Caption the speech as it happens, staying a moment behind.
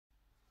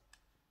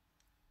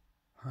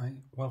Hi,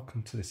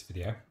 welcome to this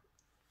video.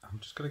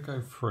 I'm just going to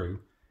go through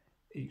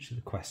each of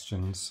the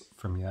questions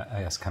from your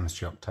AS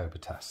Chemistry October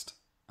test,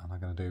 and I'm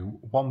going to do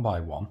one by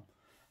one,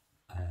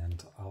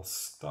 and I'll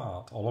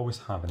always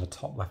have in the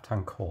top left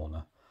hand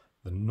corner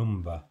the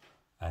number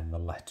and the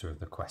letter of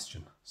the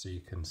question, so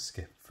you can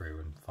skip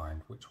through and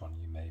find which one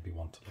you maybe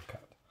want to look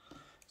at.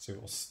 So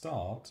we'll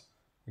start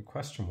with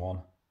question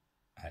 1A,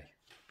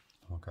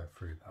 and we'll go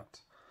through that.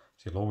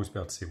 So you'll always be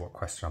able to see what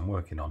question I'm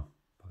working on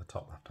by the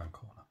top left hand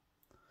corner.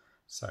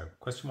 So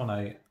question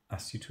 1A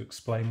asks you to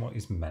explain what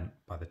is meant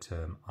by the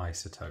term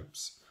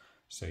isotopes.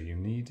 So you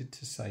needed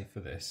to say for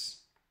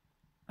this,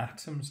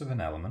 atoms of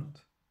an element.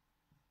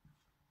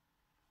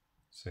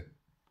 So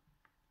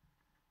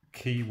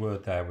key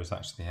word there was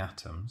actually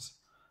atoms,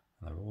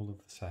 and they're all of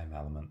the same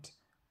element,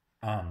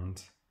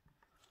 and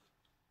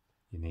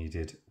you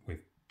needed with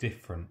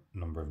different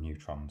number of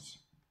neutrons.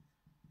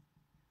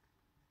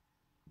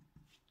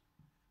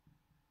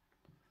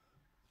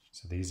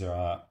 So these are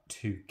our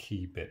two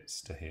key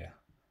bits to hear,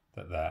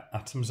 that they're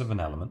atoms of an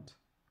element,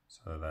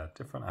 so they're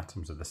different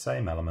atoms of the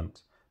same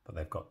element, but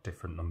they've got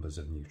different numbers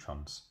of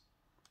neutrons.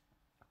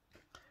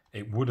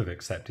 It would have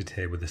accepted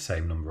here with the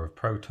same number of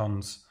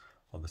protons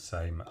or the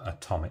same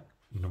atomic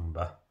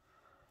number,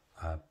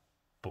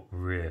 but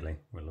really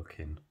we're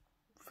looking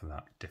for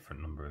that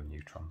different number of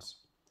neutrons.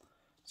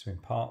 So in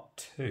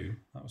part 2,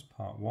 that was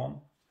part 1,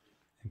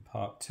 in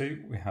part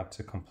 2 we had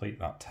to complete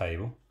that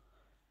table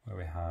where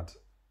we had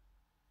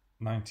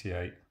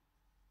 98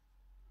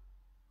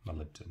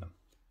 molybdenum.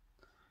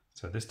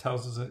 So this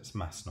tells us its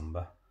mass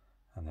number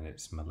and then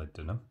it's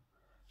molybdenum.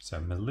 So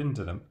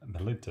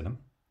molybdenum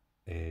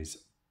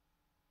is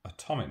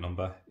atomic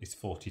number is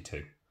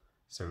 42.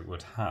 So it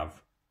would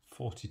have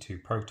 42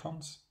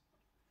 protons.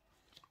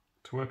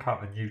 To work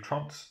out the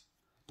neutrons,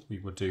 we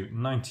would do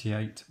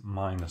 98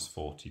 minus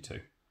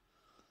 42.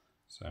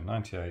 So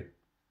 98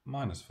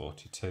 minus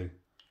 42,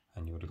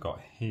 and you would have got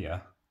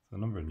here the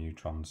number of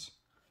neutrons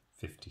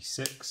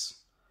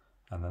 56,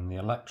 and then the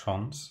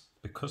electrons,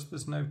 because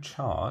there's no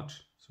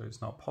charge, so it's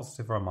not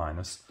positive or a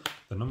minus,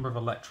 the number of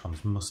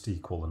electrons must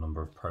equal the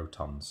number of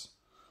protons.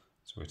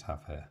 So we'd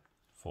have here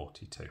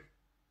 42.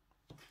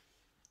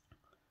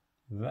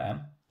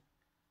 Then,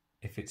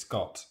 if it's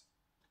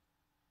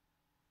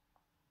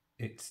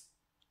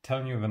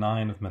telling you of an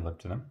ion of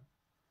molybdenum,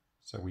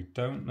 so we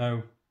don't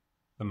know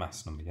the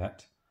mass number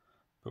yet,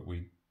 but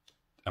we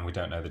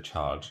don't know the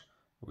charge,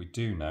 but we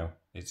do know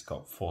it's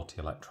got 40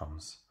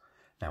 electrons.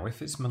 Now,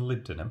 if it's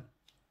molybdenum,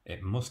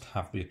 it must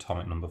have the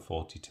atomic number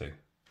 42.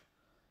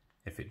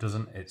 If it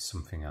doesn't, it's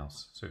something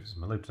else. So if it's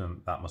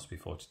molybdenum, that must be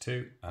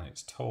 42, and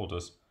it's told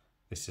us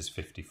this is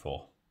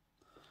 54.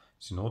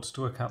 So in order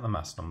to work out the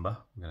mass number,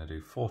 we're going to do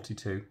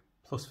 42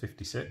 plus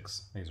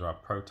 56. These are our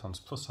protons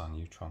plus our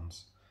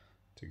neutrons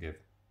to give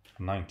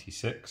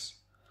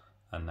 96.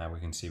 And now we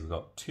can see we've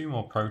got 2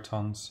 more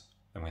protons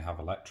than we have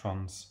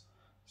electrons.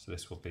 So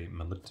this will be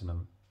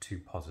molybdenum 2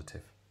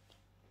 positive.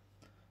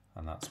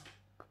 And that's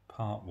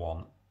part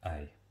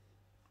 1A.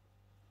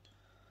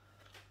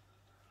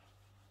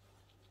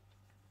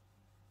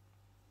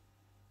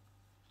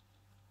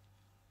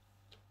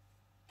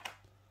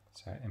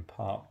 So in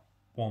part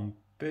 1B,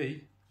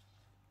 we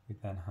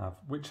then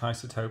have which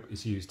isotope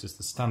is used as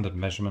the standard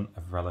measurement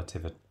of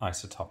relative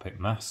isotopic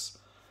mass.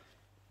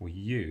 We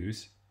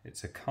use,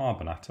 it's a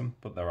carbon atom,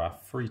 but there are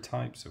 3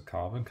 types of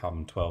carbon,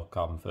 carbon 12,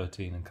 carbon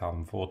 13 and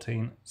carbon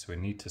 14, so we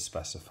need to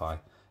specify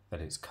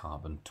that it's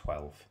carbon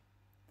 12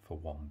 for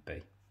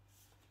 1B.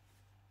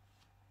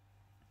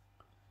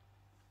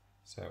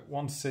 So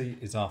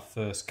 1C is our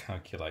first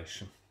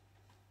calculation.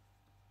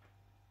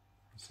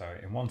 So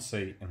in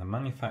 1C, in the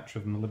manufacture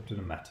of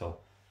molybdenum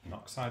metal, an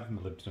oxide of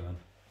molybdenum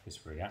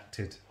is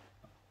reacted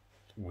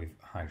with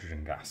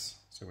hydrogen gas.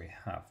 So we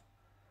have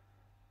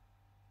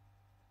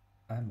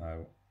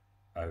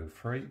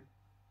MoO3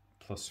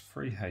 plus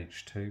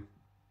 3H2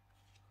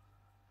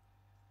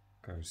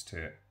 goes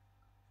to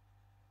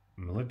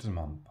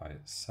molybdenum by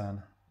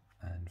itself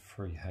and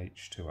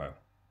 3H2O.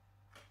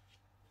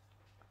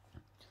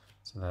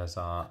 So there's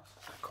our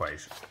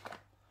equation.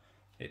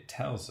 It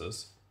tells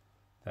us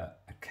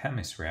that a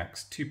chemist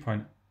reacts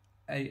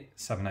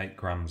 2.878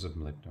 grams of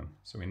molybdenum.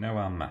 So we know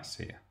our mass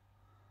here.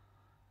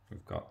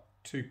 We've got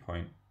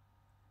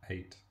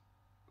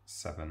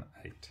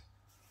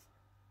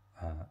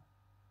 2.878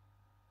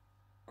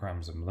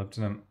 grams of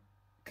molybdenum.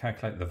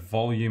 Calculate the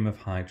volume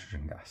of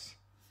hydrogen gas.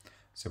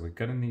 So we're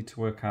going to need to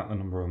work out the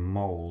number of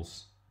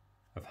moles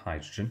of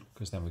hydrogen,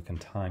 because then we can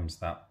times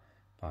that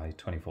by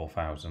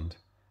 24,000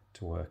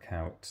 to work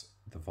out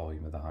the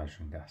volume of the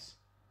hydrogen gas.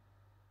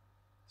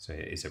 So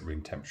it is at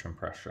room temperature and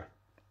pressure.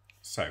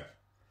 So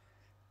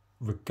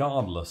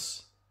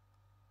regardless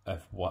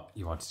of what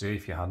you want to do,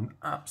 if you had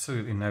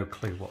absolutely no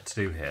clue what to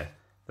do here,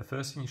 the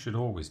first thing you should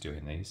always do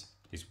in these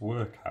is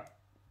work out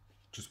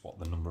just what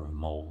the number of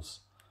moles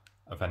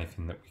of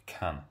anything that we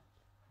can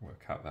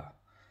work out there.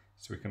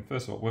 So we can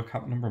first of all work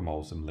out the number of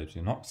moles of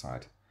molybdenum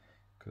oxide,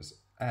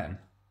 because N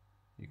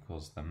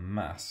equals the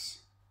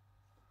mass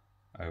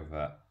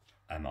over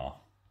mR.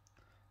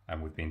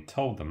 and we've been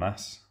told the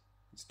mass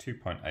is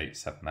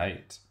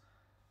 2.878.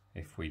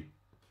 If we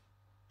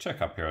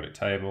check our periodic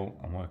table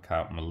and work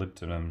out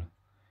molybdenum,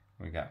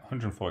 we get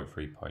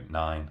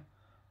 143.9,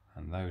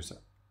 and those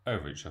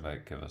over each other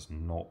give us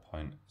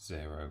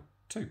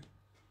 0.02.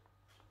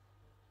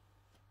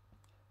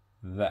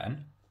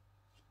 Then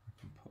I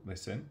can put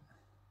this in.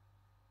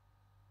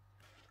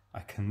 I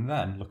can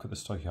then look at the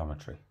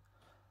stoichiometry,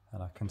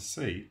 and I can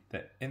see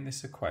that in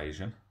this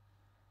equation,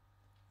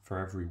 for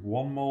every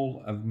 1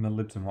 mole of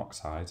molybdenum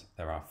oxide,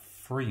 there are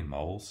 3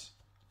 moles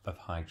of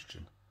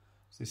hydrogen.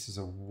 So this is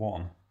a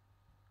 1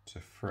 to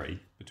 3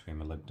 between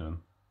molybdenum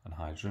and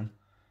hydrogen.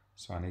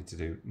 So I need to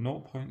do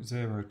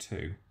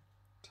 0.02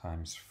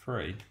 times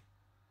 3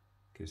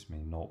 gives me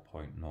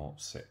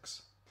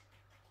 0.06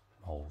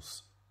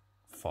 moles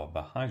for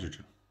the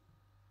hydrogen.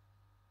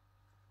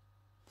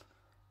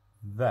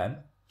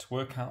 Then, to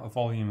work out a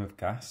volume of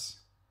gas,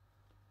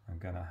 I'm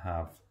going to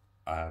have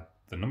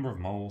the number of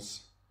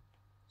moles,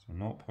 so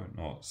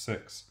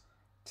 0.06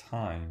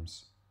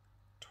 times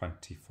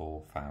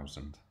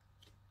 24,000.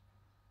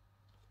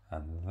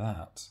 And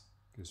that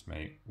gives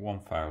me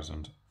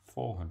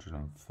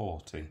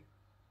 1,440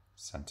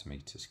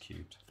 centimetres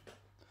cubed.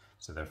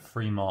 So there are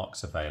 3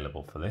 marks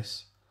available for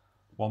this.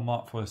 1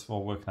 mark first of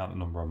all working out the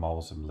number of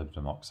moles of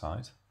molybdenum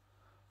oxide.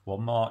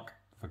 1 mark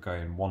for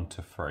going 1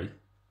 to 3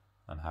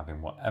 and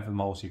having whatever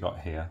moles you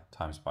got here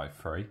times by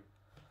 3.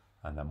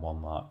 And then 1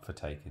 mark for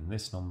taking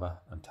this number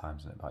and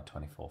timesing it by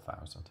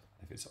 24,000.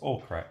 If it's all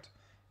correct,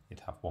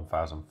 you'd have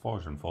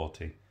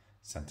 1,440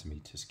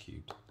 centimetres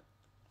cubed.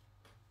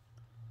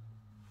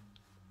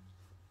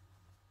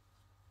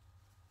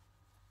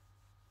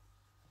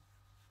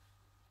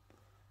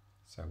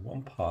 So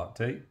 1 part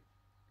D,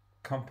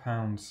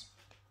 compounds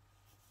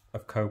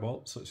of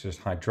cobalt, such as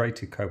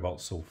hydrated cobalt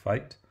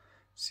sulfate,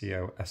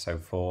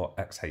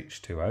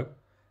 CoSO4XH2O, are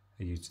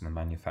used in the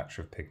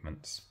manufacture of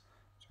pigments.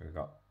 So we've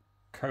got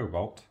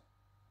cobalt,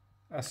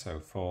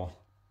 SO4,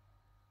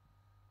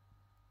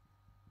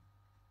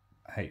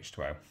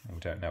 H2O, and we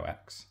don't know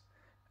X.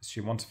 If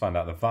you want to find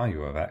out the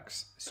value of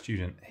X, the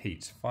student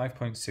heats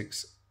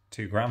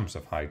 5.62 grams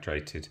of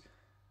hydrated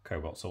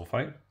cobalt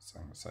sulfate. So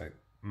I'm going to say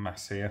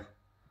mass here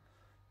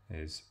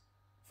is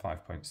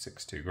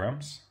 5.62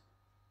 grams.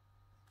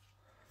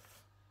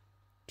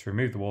 To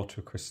remove the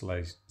water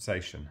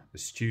crystallization, the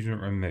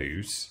student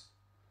removes,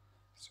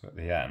 so at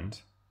the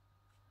end,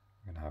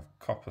 we're going to have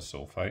copper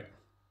sulfate,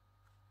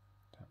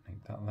 don't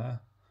need that there,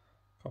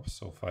 copper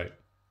sulfate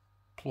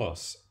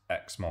plus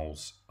X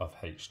moles of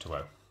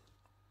H2O.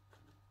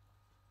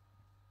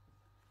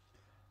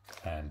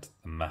 And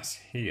the mass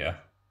here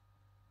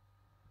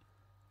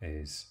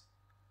is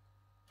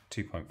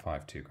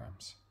 2.52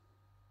 grams.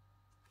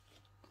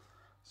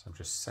 So I'm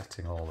just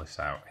setting all this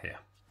out here.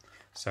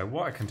 So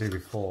what I can do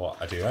before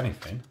I do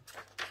anything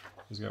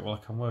is go, well, I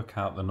can work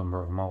out the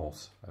number of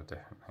moles of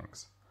different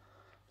things.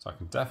 So I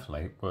can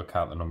definitely work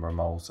out the number of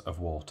moles of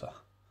water.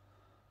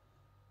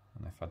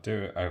 And if I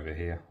do it over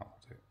here, I'll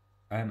do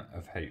N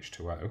of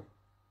H2O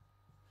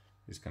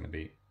is going to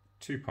be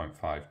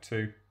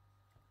 2.52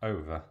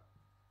 over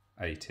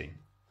 18.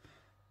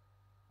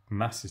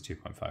 Mass is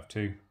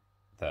 2.52,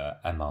 the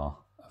MR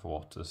of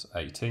water is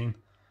 18,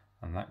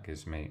 and that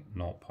gives me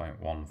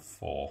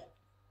 0.14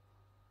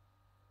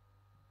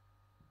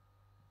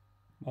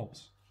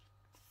 moles.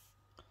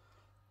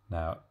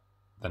 Now,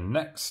 the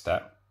next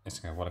step is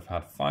to go, what if I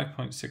had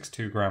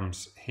 5.62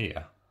 grams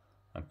here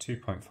and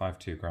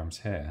 2.52 grams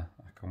here?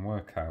 I can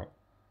work out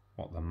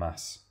what the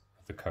mass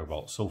of the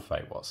cobalt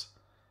sulfate was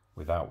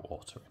without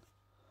watering.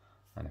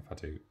 And if I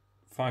do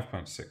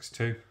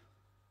 5.62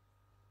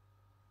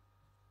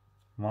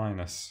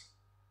 minus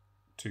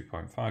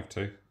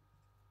 2.52,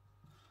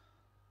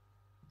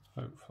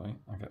 hopefully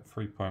I get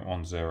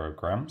 3.10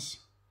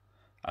 grams.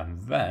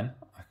 And then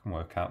I can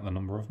work out the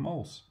number of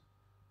moles.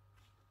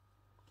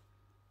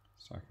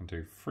 So I can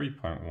do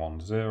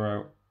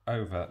 3.10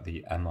 over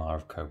the MR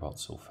of cobalt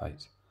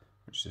sulfate,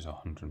 which is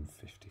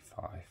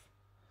 155,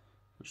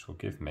 which will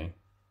give me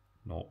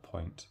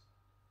 0.02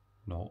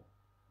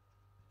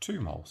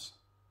 moles.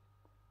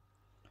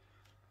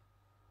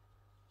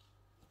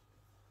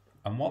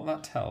 And what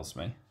that tells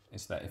me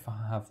is that if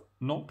I have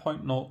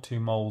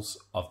 0.02 moles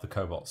of the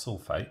cobalt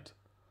sulfate,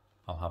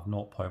 I'll have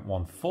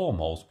 0.14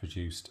 moles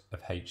produced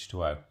of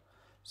H2O.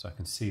 So I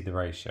can see the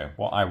ratio.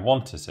 What I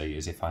want to see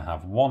is if I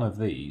have one of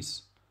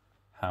these,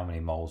 how many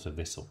moles of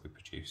this will be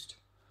produced.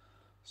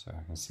 So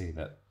I can see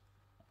that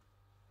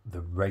the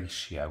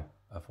ratio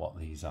of what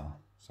these are.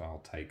 So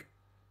I'll take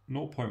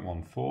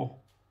 0.14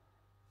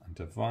 and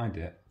divide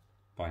it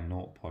by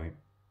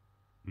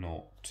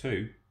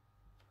 0.02,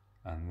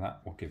 and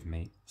that will give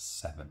me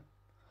 7.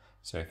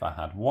 So if I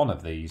had one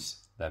of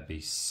these, there'd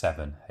be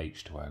 7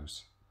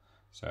 H2Os.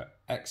 So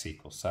X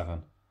equals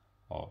 7,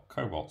 or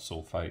cobalt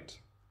sulfate,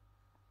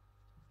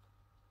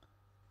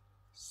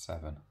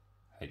 7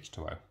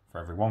 H2O. For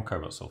every 1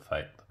 cobalt sulfate,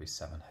 there'll be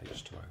 7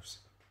 H2Os.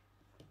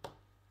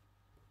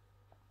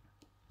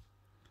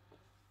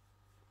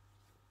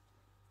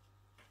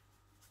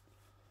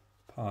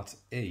 Part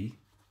E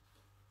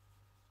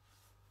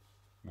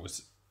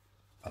was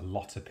a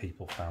lot of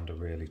people found a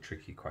really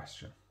tricky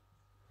question.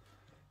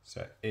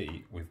 So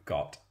E, we've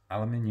got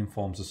aluminium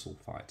forms a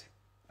sulfide,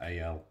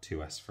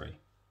 Al2S3.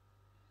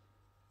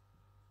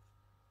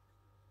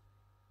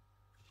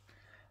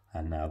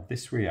 And now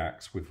this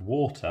reacts with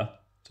water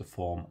to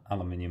form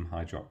aluminium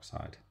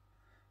hydroxide.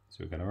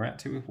 So we're going to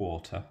react it with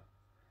water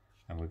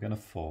and we're going to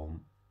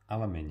form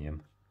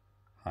aluminium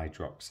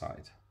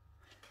hydroxide.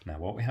 Now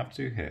what we have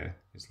to do here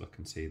is look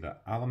and see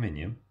that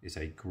aluminium is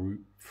a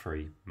group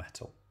 3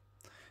 metal.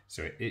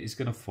 So it is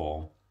going to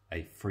form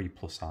a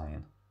 3+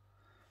 ion.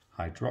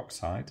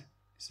 Hydroxide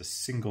is a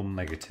single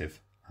negative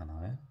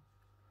anion.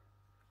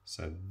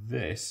 So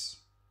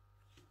this,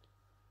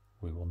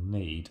 we will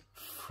need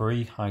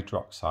 3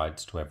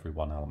 hydroxides to every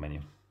 1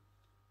 aluminium.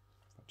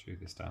 I'll do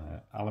this down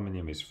here.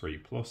 Aluminium is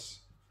 3+,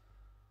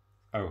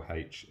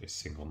 OH is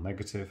single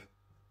negative,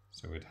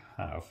 so we'd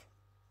have,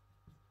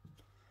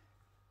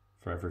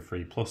 for every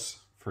 3+,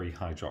 3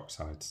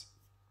 hydroxides.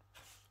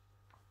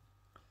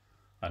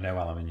 I know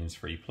aluminium is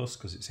 3+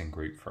 because it's in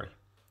group 3.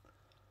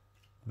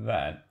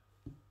 Then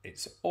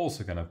it's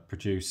also going to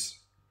produce,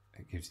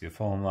 it gives you the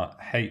formula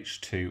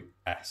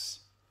H2S.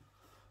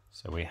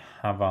 So we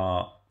have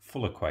our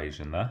full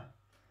equation there,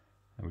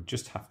 and we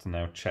just have to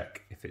now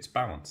check if it's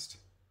balanced.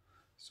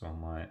 So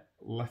on my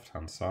left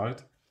hand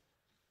side,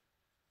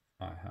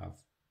 I have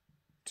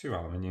 2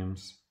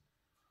 aluminiums,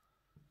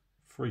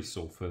 3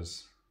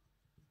 sulfurs,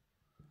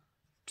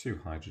 2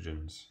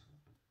 hydrogens,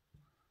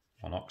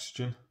 1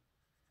 oxygen.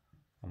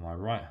 On my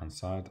right hand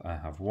side, I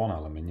have 1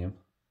 aluminium,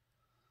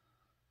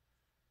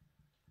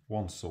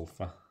 1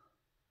 sulfur,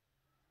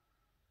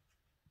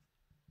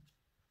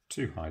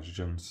 2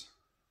 hydrogens,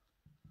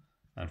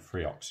 and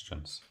 3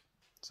 oxygens.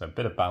 So a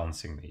bit of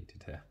balancing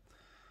needed here.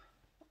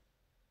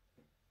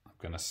 I'm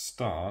going to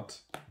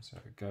start, so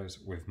it goes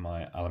with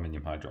my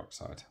aluminium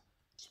hydroxide.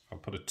 So if I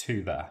put a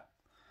 2 there,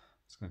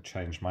 it's going to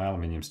change my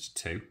aluminiums to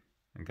 2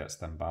 and gets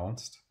them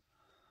balanced.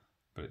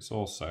 But it's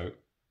also,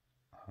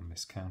 I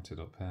miscounted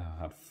up here,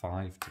 I had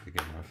 5 to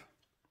begin with.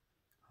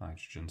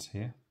 Hydrogens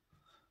here.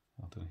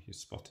 I don't know if you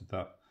spotted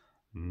that.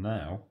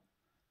 Now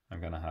I'm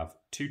going to have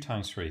 2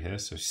 times 3 here,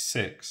 so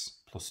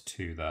 6 plus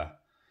 2 there.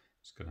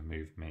 It's going to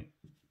move me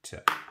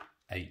to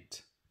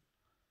 8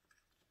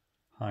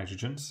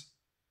 hydrogens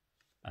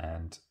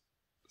and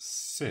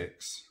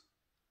 6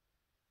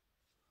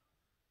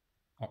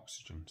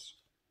 oxygens.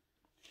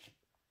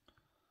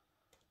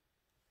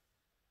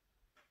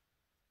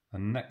 The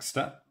next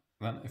step,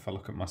 then, if I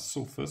look at my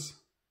sulfurs,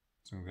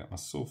 so I'm going to get my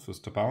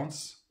sulfurs to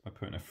balance by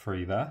putting a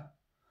 3 there.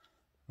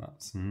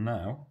 That's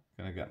now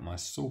going to get my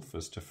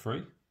sulfurs to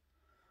 3,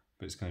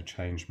 but it's going to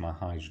change my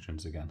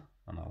hydrogens again,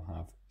 and I'll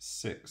have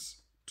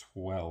 6,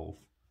 12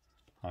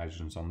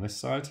 hydrogens on this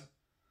side.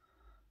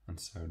 And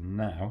so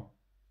now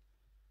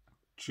I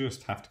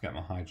just have to get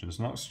my hydrogens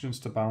and oxygens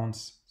to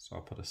balance, so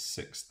I'll put a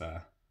 6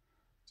 there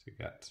to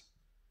get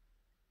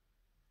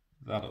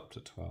that up to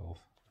 12,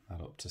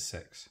 that up to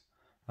 6,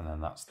 and then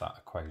that's that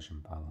equation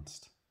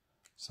balanced.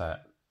 So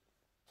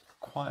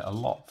quite a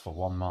lot for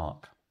 1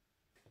 mark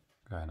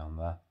going on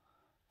there,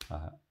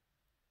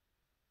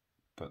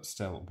 but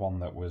still one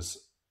that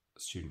was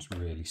students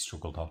really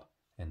struggled on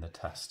in the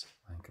test.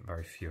 I think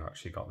very few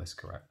actually got this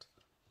correct.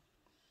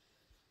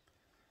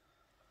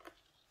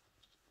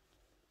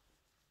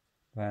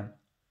 Then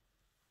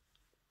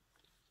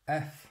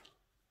F,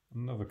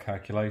 another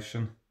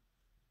calculation.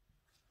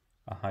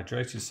 A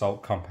hydrated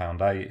salt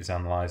compound A is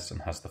analysed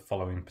and has the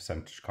following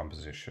percentage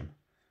composition.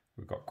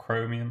 We've got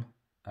chromium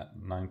at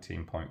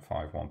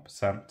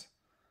 19.51%,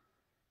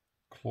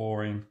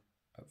 chlorine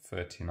at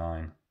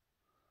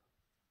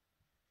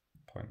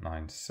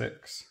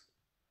 39.96%,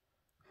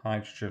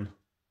 hydrogen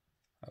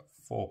at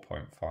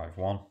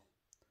 4.51%,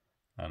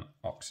 and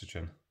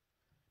oxygen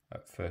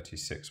at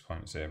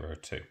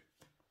 36.02%.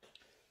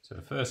 So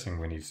the first thing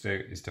we need to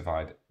do is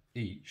divide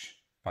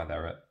each by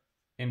their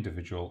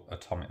individual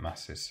atomic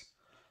masses.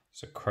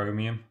 So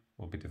chromium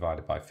will be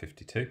divided by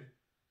 52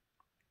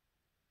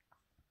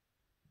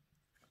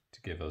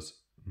 to give us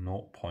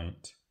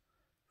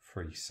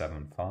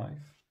 0.375,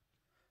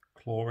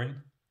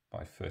 chlorine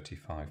by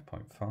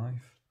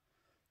 35.5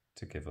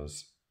 to give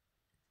us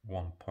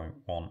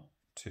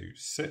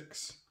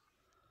 1.126,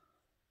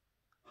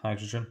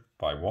 hydrogen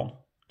by 1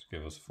 to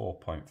give us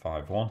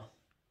 4.51,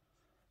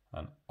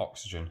 and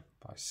oxygen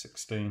by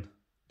 16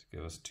 to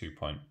give us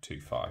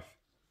 2.25.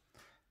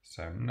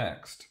 So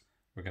next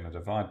we're going to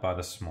divide by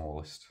the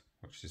smallest,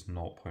 which is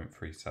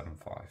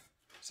 0.375.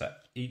 So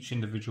each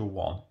individual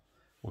one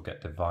will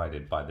get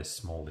divided by this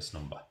smallest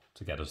number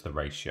to get us the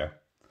ratio.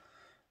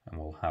 And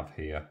we'll have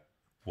here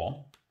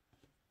 1,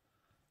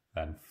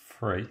 then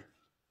 3,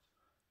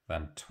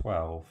 then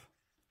 12,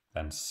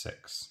 then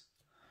 6.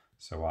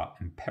 So our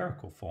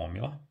empirical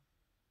formula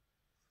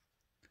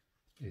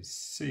is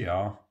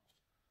Cr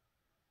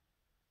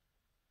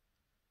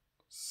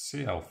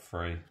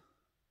Cl3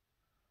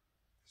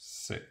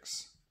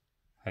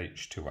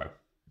 6H2O,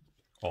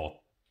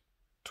 or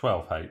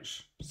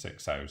 12H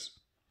 6 O's.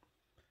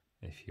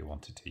 If you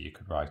wanted to, you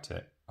could write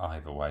it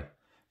either way,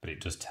 but it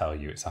does tell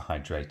you it's a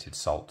hydrated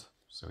salt,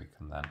 so we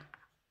can then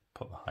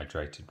put the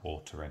hydrated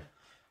water in.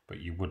 But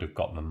you would have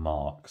got the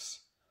marks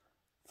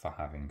for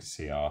having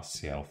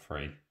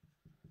CrCl3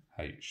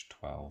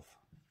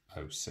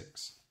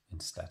 H12O6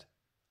 instead.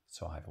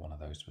 So either one of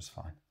those was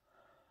fine.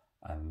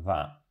 And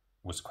that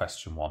was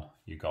question 1.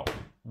 You got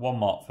 1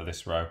 mark for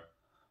this row,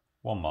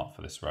 1 mark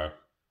for this row,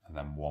 and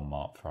then 1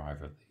 mark for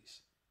either of these.